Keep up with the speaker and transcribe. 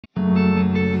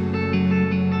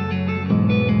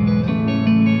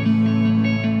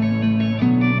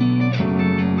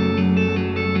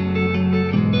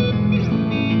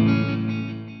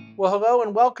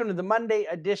welcome to the Monday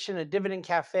edition of Dividend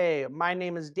Cafe. My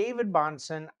name is David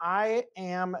Bahnsen. I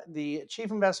am the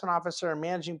Chief Investment Officer and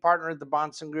Managing Partner at the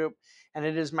Bahnsen Group, and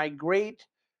it is my great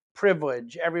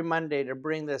privilege every Monday to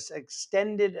bring this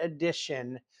extended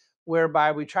edition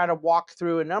whereby we try to walk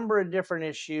through a number of different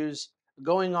issues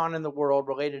going on in the world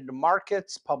related to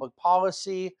markets, public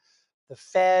policy, the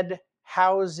Fed,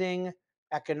 housing,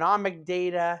 economic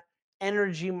data,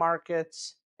 energy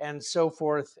markets, and so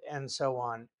forth and so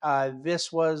on.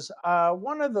 This was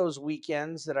one of those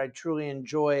weekends that I truly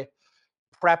enjoy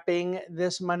prepping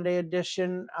this Monday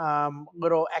edition.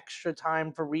 Little extra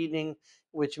time for reading,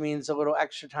 which means a little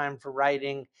extra time for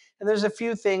writing. And there's a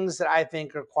few things that I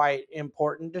think are quite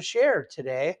important to share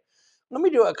today. Let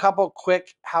me do a couple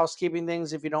quick housekeeping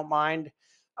things, if you don't mind.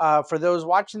 For those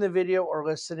watching the video or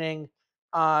listening,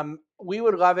 we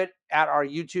would love it at our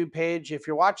YouTube page. If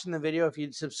you're watching the video, if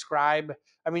you'd subscribe,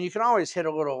 I mean, you can always hit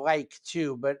a little like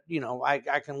too, but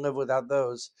I can live without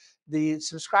those. The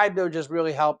subscribe though just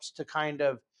really helps to kind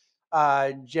of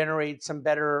generate some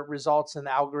better results in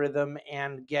the algorithm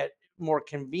and get more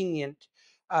convenient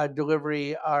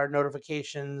delivery or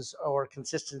notifications or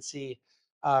consistency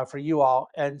for you all.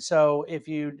 And so if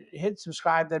you hit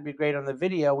subscribe, that'd be great on the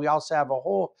video. We also have a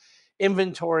whole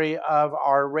inventory of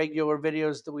our regular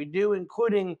videos that we do,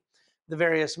 including the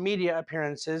various media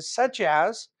appearances, such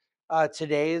as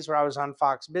today's, where I was on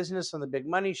Fox Business on the Big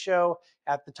Money Show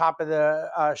at the top of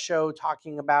the show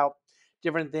talking about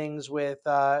different things with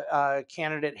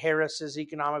candidate Harris's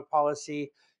economic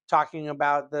policy, talking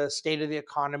about the state of the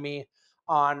economy.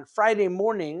 On Friday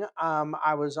morning,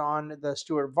 I was on the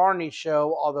Stuart Varney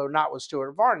show, although not with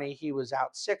Stuart Varney. He was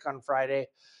out sick on Friday.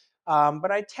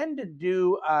 But I tend to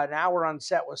do an hour on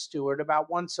set with Stuart about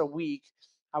once a week.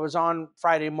 I was on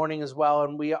Friday morning as well,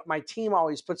 and my team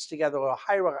always puts together a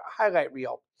highlight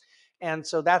reel, and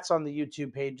so that's on the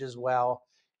YouTube page as well.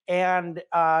 And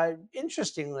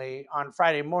interestingly, on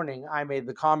Friday morning, I made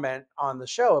the comment on the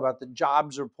show about the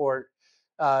jobs report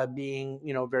being,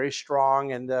 very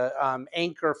strong, and the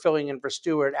anchor filling in for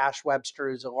Stewart, Ash Webster,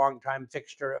 who's a longtime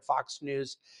fixture at Fox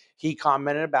News. He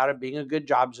commented about it being a good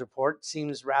jobs report.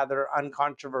 Seems rather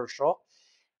uncontroversial.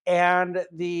 And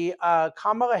the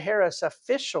Kamala Harris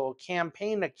official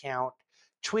campaign account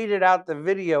tweeted out the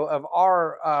video of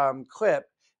our clip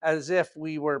as if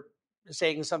we were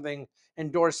saying something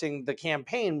endorsing the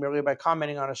campaign merely by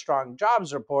commenting on a strong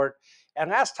jobs report.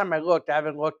 And last time I looked, I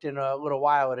haven't looked in a little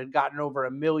while, it had gotten over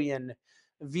 1 million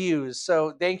views.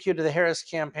 So thank you to the Harris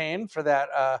campaign for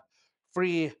that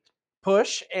free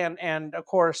push. And of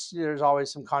course, there's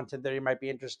always some content that you might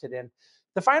be interested in.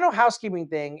 The final housekeeping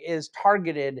thing is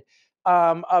targeted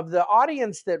of the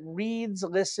audience that reads,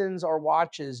 listens, or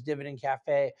watches Dividend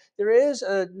Cafe. There is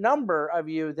a number of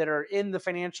you that are in the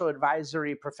financial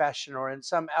advisory profession or in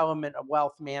some element of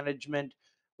wealth management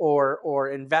or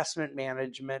investment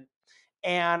management.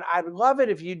 And I'd love it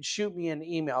if you'd shoot me an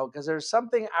email, because there's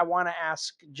something I want to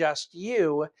ask just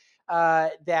you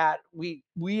that we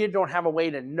don't have a way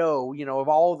to know, of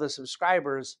all the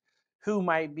subscribers who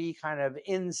might be kind of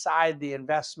inside the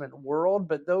investment world,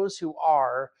 but those who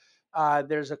are,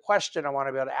 there's a question I want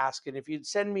to be able to ask. And if you'd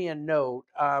send me a note,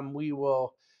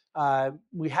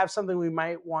 we have something we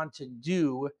might want to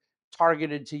do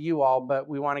targeted to you all, but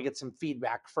we want to get some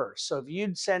feedback first. So if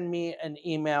you'd send me an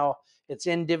email, it's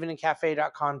in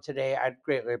dividendcafe.com today. I'd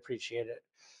greatly appreciate it.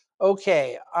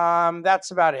 Okay, that's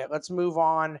about it. Let's move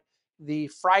on. The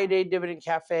Friday Dividend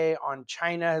Cafe on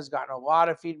China has gotten a lot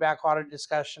of feedback, a lot of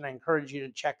discussion. I encourage you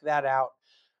to check that out.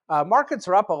 Markets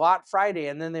were up a lot Friday,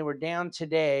 and then they were down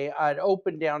today. It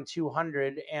opened down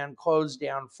 200 and closed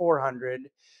down 400.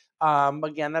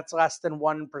 Again, that's less than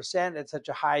 1%. It's such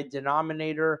a high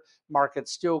denominator. Market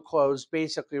still closed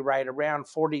basically right around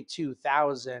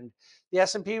 42,000. The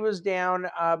S&P was down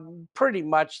pretty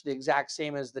much the exact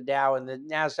same as the Dow, and the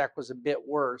NASDAQ was a bit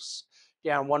worse,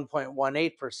 down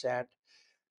 1.18%.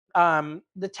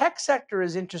 The tech sector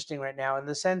is interesting right now in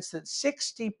the sense that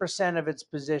 60% of its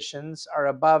positions are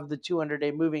above the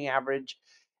 200-day moving average.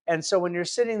 And so when you're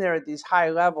sitting there at these high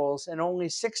levels and only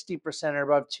 60% are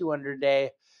above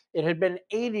 200-day, it had been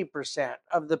 80%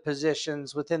 of the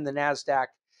positions within the NASDAQ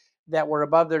that were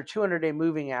above their 200-day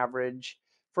moving average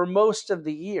for most of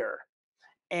the year.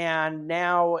 And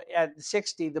now at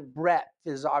 60, the breadth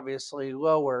is obviously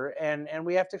lower, and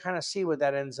we have to kind of see what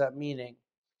that ends up meaning.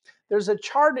 There's a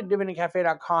chart at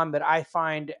dividendcafe.com that I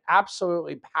find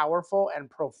absolutely powerful and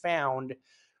profound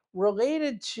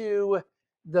related to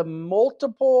the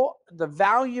multiple, the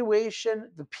valuation,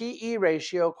 the PE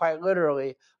ratio, quite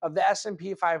literally, of the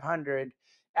S&P 500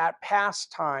 at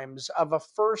past times of a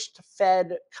first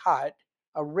Fed cut,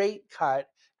 a rate cut,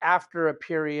 after a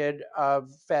period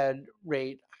of Fed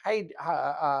rate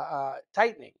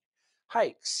tightening,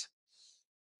 hikes.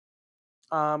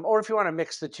 Or if you want to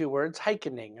mix the two words,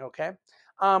 hikening. Okay.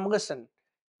 Listen,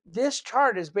 this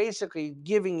chart is basically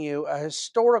giving you a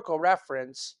historical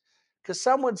reference because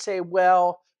some would say,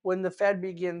 well, when the Fed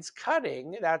begins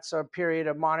cutting, that's a period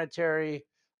of monetary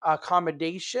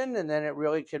accommodation, and then it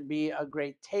really could be a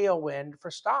great tailwind for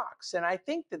stocks. And I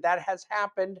think that that has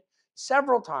happened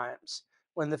several times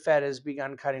when the Fed has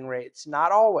begun cutting rates.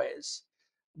 Not always,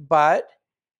 but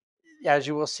as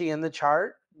you will see in the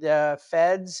chart, the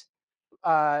Fed's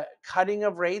cutting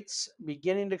of rates,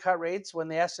 beginning to cut rates when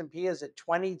the S&P is at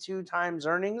 22 times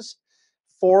earnings,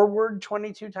 forward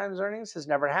 22 times earnings has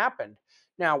never happened.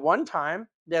 Now, one time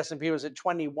the S&P was at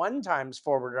 21 times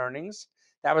forward earnings.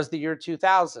 That was the year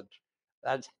 2000.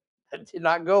 That did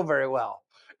not go very well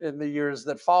in the years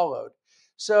that followed.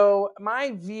 So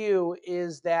my view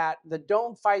is that the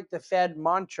don't fight the Fed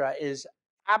mantra is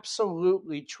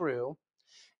absolutely true,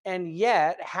 and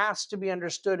yet has to be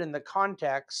understood in the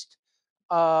context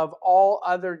of all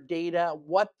other data,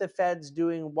 what the Fed's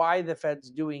doing, why the Fed's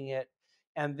doing it.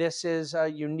 And this is a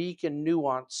unique and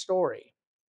nuanced story.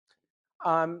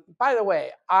 By the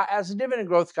way, as a dividend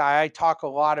growth guy, I talk a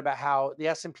lot about how the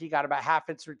S&P got about half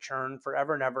its return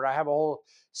forever and ever. I have a whole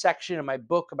section in my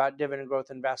book about dividend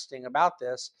growth investing about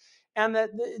this. And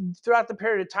that throughout the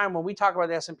period of time when we talk about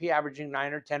the S&P averaging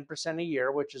 9 or 10% a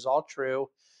year, which is all true,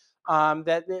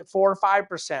 that 4 or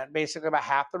 5%, basically about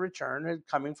half the return, is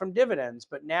coming from dividends.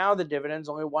 But now the dividend's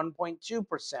only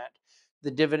 1.2%,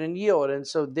 the dividend yield. And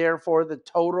so therefore the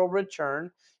total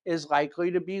return is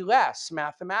likely to be less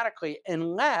mathematically,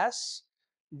 unless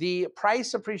the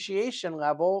price appreciation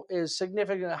level is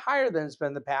significantly higher than it's been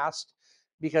in the past,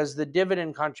 because the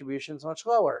dividend contribution is much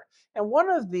lower. And one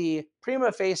of the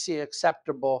prima facie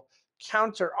acceptable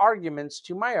counter arguments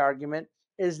to my argument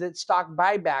is that stock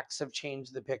buybacks have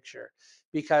changed the picture,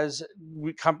 because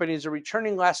companies are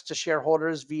returning less to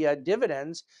shareholders via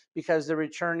dividends because they're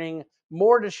returning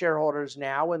more to shareholders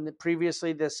now, and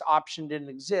previously this option didn't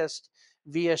exist,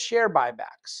 via share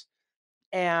buybacks.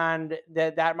 And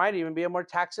that might even be a more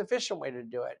tax efficient way to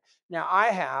do it. Now, I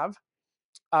have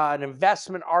an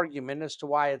investment argument as to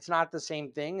why it's not the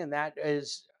same thing, and that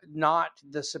is not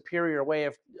the superior way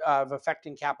of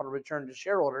affecting capital return to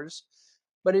shareholders.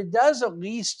 But it does at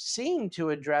least seem to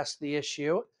address the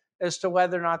issue as to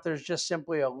whether or not there's just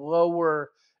simply a lower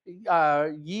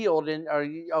yield or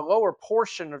a lower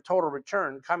portion of total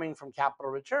return coming from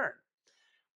capital return.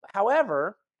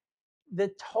 However, the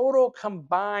total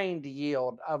combined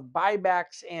yield of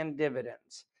buybacks and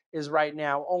dividends is right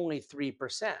now only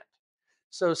 3%.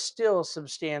 So still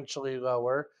substantially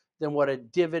lower than what a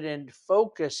dividend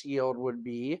focus yield would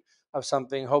be of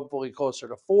something hopefully closer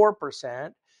to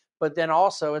 4%, but then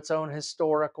also its own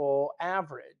historical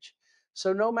average.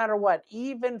 So no matter what,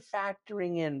 even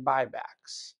factoring in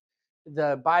buybacks,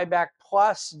 the buyback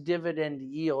plus dividend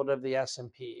yield of the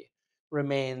S&P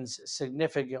remains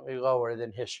significantly lower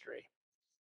than history.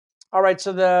 All right,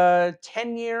 so the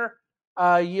 10-year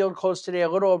yield closed today a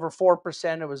little over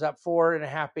 4%. It was up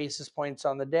 4.5 basis points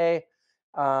on the day.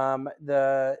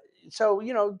 The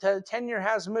the 10-year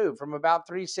has moved from about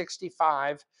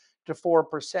 365 to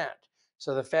 4%.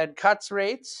 So the Fed cuts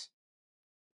rates,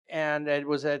 and it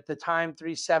was at the time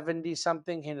 370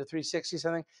 something, came to 360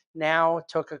 something. Now it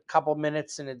took a couple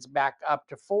minutes and it's back up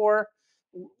to 4.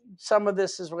 Some of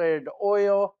this is related to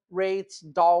oil, rates,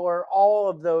 dollar, all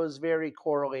of those very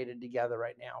correlated together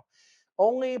right now.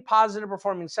 Only positive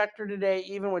performing sector today,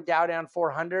 even with Dow down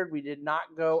 400. We did not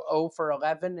go 0 for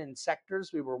 11 in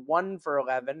sectors. We were 1 for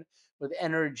 11, with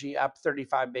energy up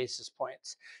 35 basis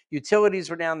points. Utilities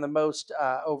were down the most,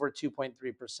 over 2.3%.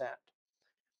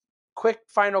 Quick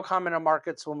final comment on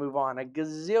markets, we'll move on. A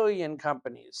gazillion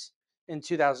companies in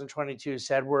 2022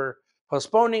 said we're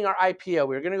postponing our IPO.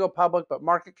 We were going to go public, but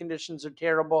market conditions are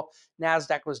terrible.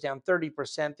 NASDAQ was down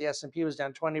 30%. The S&P was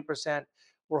down 20%.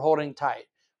 We're holding tight.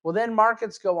 Well, then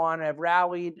markets go on and have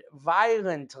rallied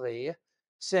violently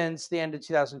since the end of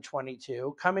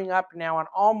 2022, coming up now on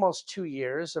almost 2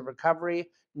 years of recovery,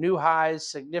 new highs,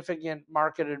 significant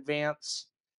market advance,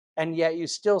 and yet you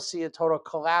still see a total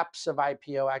collapse of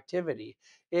IPO activity.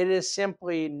 It is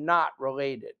simply not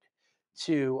related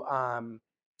to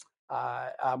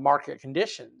market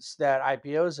conditions that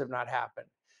IPOs have not happened.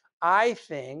 I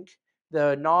think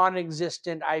the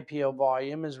non-existent IPO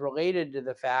volume is related to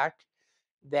the fact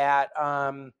that,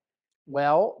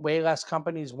 way less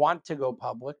companies want to go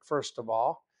public, first of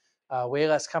all. Way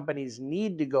less companies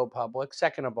need to go public.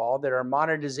 Second of all, there are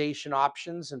monetization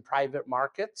options in private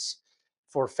markets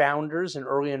for founders and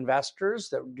early investors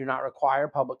that do not require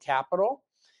public capital.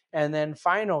 And then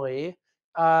finally,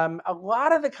 a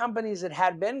lot of the companies that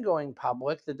had been going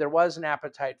public that there was an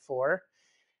appetite for,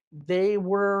 they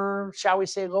were, shall we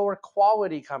say, lower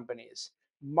quality companies.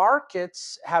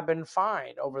 Markets have been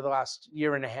fine over the last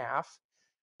year and a half,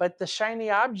 but the shiny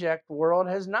object world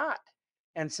has not.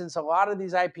 And since a lot of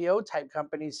these IPO type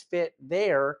companies fit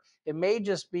there, it may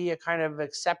just be a kind of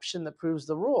exception that proves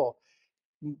the rule.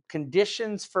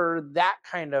 Conditions for that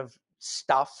kind of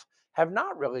stuff have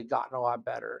not really gotten a lot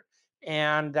better.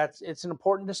 And it's an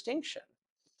important distinction.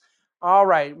 All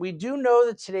right. We do know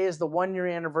that today is the 1 year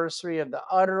anniversary of the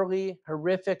utterly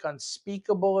horrific,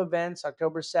 unspeakable events,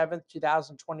 October 7th,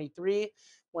 2023,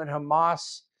 when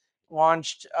Hamas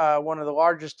launched one of the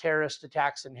largest terrorist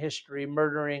attacks in history,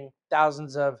 murdering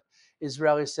thousands of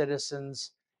Israeli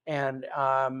citizens, and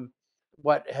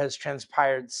what has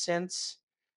transpired since.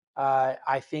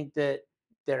 I think that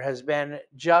there has been,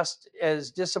 just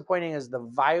as disappointing as the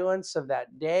violence of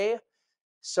that day,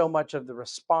 so much of the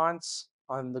response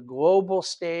on the global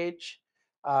stage,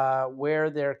 where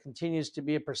there continues to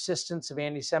be a persistence of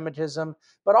anti-Semitism,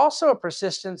 but also a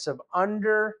persistence of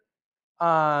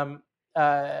um,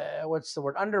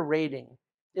 underrating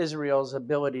Israel's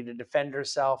ability to defend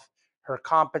herself, her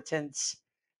competence,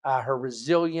 her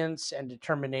resilience, and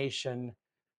determination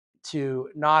to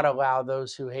not allow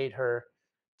those who hate her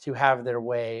to have their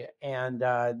way. And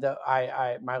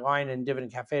my line in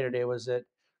Dividend Cafe today was that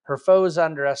her foes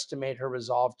underestimate her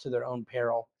resolve to their own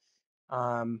peril.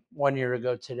 1 year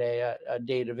ago today, a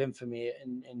date of infamy,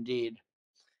 indeed.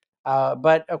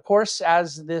 But of course,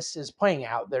 as this is playing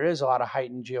out, there is a lot of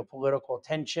heightened geopolitical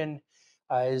tension.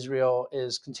 Israel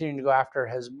is continuing to go after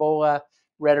Hezbollah.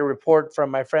 Read a report from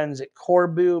my friends at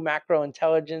Corbu Macro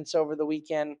Intelligence over the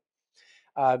weekend,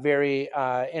 very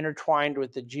intertwined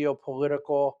with the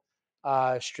geopolitical,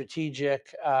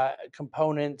 strategic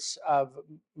components of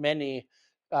many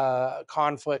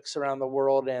conflicts around the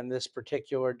world and this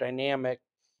particular dynamic.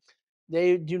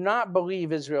 They do not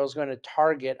believe Israel is going to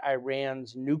target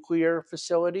Iran's nuclear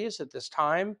facilities at this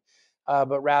time,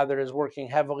 but rather is working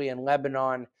heavily in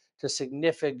Lebanon to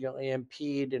significantly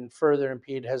impede and further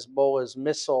impede Hezbollah's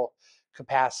missile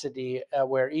capacity,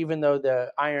 where even though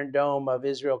the Iron Dome of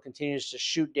Israel continues to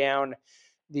shoot down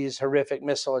these horrific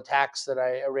missile attacks that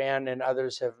Iran and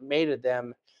others have made at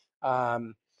them,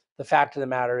 um, the fact of the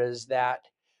matter is that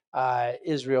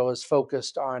Israel is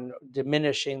focused on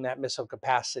diminishing that missile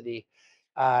capacity.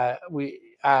 Would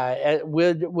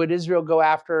Israel go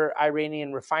after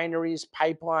Iranian refineries,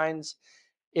 pipelines?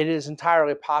 It is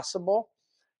entirely possible.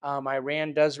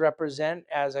 Iran does represent,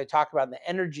 as I talk about in the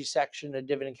energy section of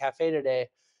Dividend Cafe today,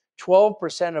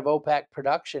 12% of OPEC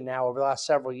production now over the last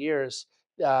several years,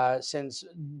 since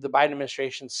the Biden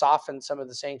administration softened some of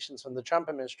the sanctions from the Trump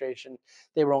administration.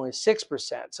 They were only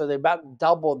 6%. So they about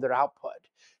doubled their output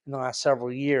in the last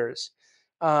several years.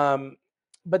 Um,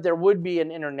 but there would be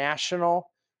an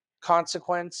international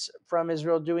consequence from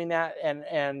Israel doing that.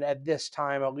 And at this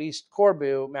time, at least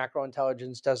Corbu Macro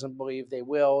Intelligence doesn't believe they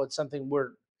will. It's something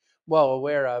we're well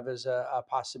aware of as a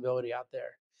possibility out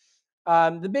there.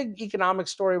 The big economic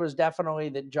story was definitely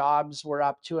that jobs were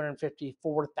up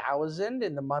 254,000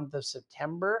 in the month of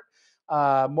September,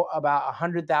 about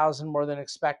 100,000 more than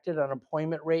expected.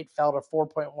 Unemployment rate fell to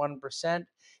 4.1%,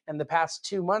 and the past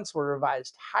 2 months were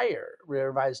revised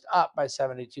up by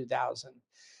 72,000.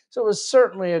 So it was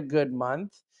certainly a good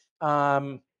month.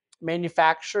 Um,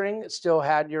 Manufacturing still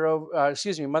had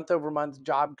month over month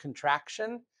job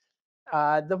contraction.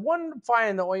 The one fly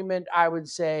in the ointment, I would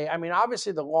say, I mean,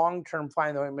 obviously the long-term fly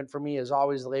in the ointment for me is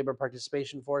always the labor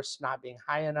participation force not being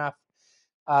high enough.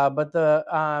 But the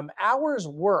hours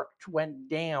worked went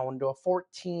down to a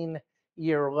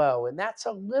 14-year low, and that's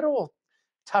a little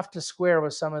tough to square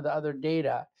with some of the other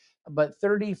data. But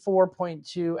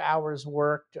 34.2 hours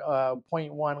worked, zero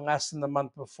point 0.1 less than the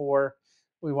month before.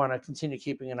 We want to continue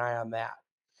keeping an eye on that.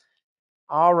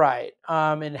 All right.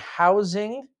 In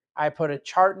housing, I put a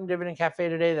chart in Dividend Cafe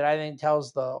today that I think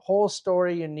tells the whole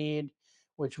story you need,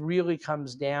 which really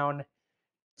comes down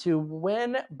to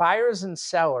when buyers and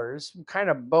sellers, kind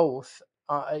of both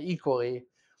equally,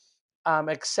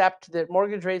 accept that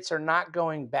mortgage rates are not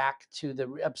going back to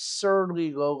the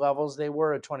absurdly low levels they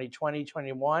were in 2020,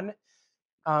 21,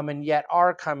 and yet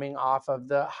are coming off of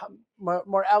the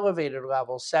more elevated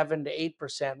levels, 7 to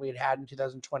 8% we had in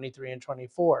 2023 and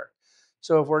 24.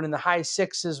 So if we're in the high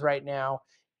sixes right now,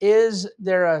 is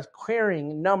there a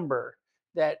clearing number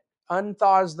that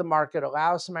unthaws the market,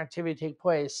 allows some activity to take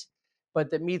place,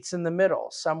 but that meets in the middle,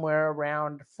 somewhere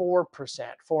around 4%,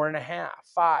 4.5%,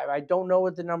 5%? I don't know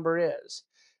what the number is,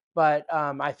 But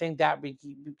I think that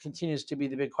continues to be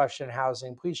the big question in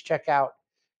housing. Please check out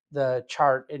the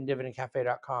chart in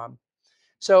dividendcafe.com.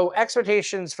 So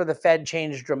expectations for the Fed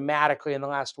changed dramatically in the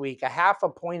last week. A half a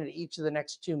point at each of the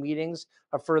next two meetings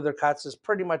of further cuts is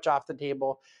pretty much off the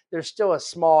table. There's still a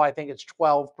small, I think it's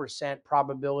 12%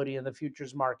 probability in the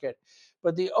futures market.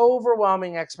 But the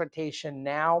overwhelming expectation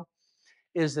now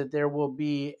is that there will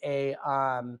be a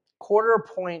quarter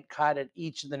point cut at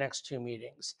each of the next two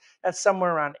meetings. That's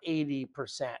somewhere around 80%.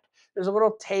 There's a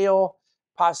little tail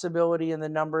possibility in the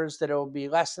numbers that it will be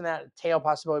less than that. Tail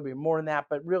possibility will be more than that,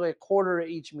 but really a quarter at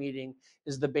each meeting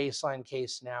is the baseline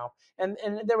case now. And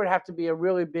there would have to be a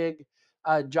really big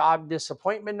job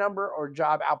disappointment number or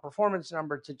job outperformance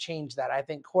number to change that. I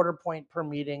think quarter point per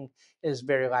meeting is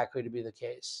very likely to be the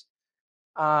case.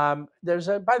 There's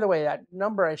a, by the way, that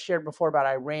number I shared before about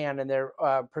Iran and their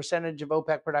percentage of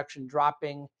OPEC production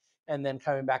dropping and then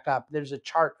coming back up. There's a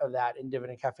chart of that in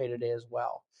Dividend Cafe today as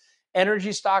well.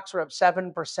 Energy stocks were up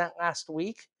 7% last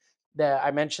week. I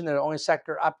mentioned they're the only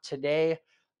sector up today.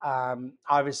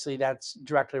 Obviously, that's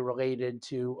directly related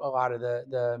to a lot of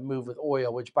the move with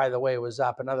oil, which, by the way, was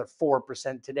up another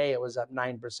 4% today. It was up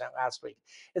 9% last week.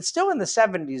 It's still in the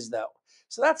 70s, though.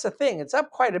 So that's the thing. It's up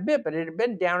quite a bit, but it had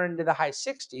been down into the high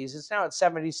 60s. It's now at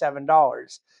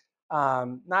 $77.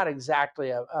 Not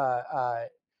exactly a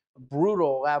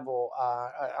brutal level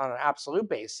on an absolute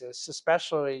basis,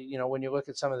 especially when you look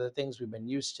at some of the things we've been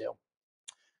used to.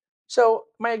 So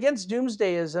my against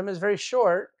doomsdayism is very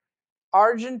short.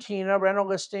 Argentina rental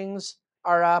listings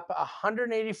are up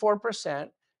 184%,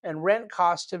 and rent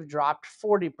costs have dropped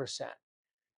 40%.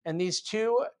 And these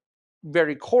two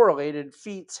very correlated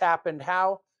feats happened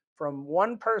how? From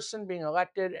one person being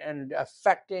elected and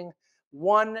affecting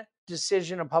one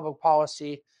decision of public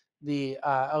policy, the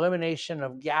elimination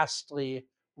of ghastly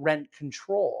rent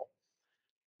control.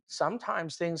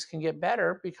 Sometimes things can get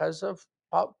better because of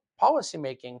policy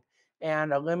making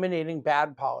and eliminating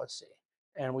bad policy.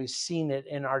 And we've seen it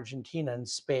in Argentina in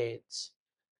spades.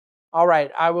 All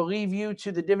right, I will leave you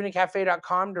to the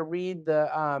dividendcafe.com to read the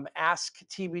Ask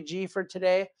TBG for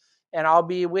today. And I'll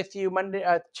be with you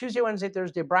Tuesday, Wednesday,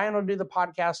 Thursday. Brian will do the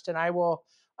podcast, and I will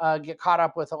get caught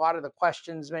up with a lot of the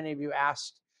questions many of you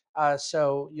asked.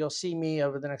 So you'll see me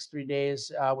over the next 3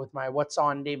 days with my What's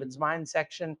on David's Mind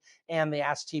section and the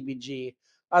Ask TBG.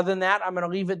 Other than that, I'm going to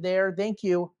leave it there. Thank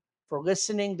you for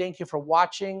listening. Thank you for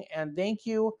watching. And thank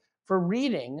you for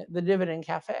reading the Dividend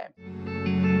Cafe.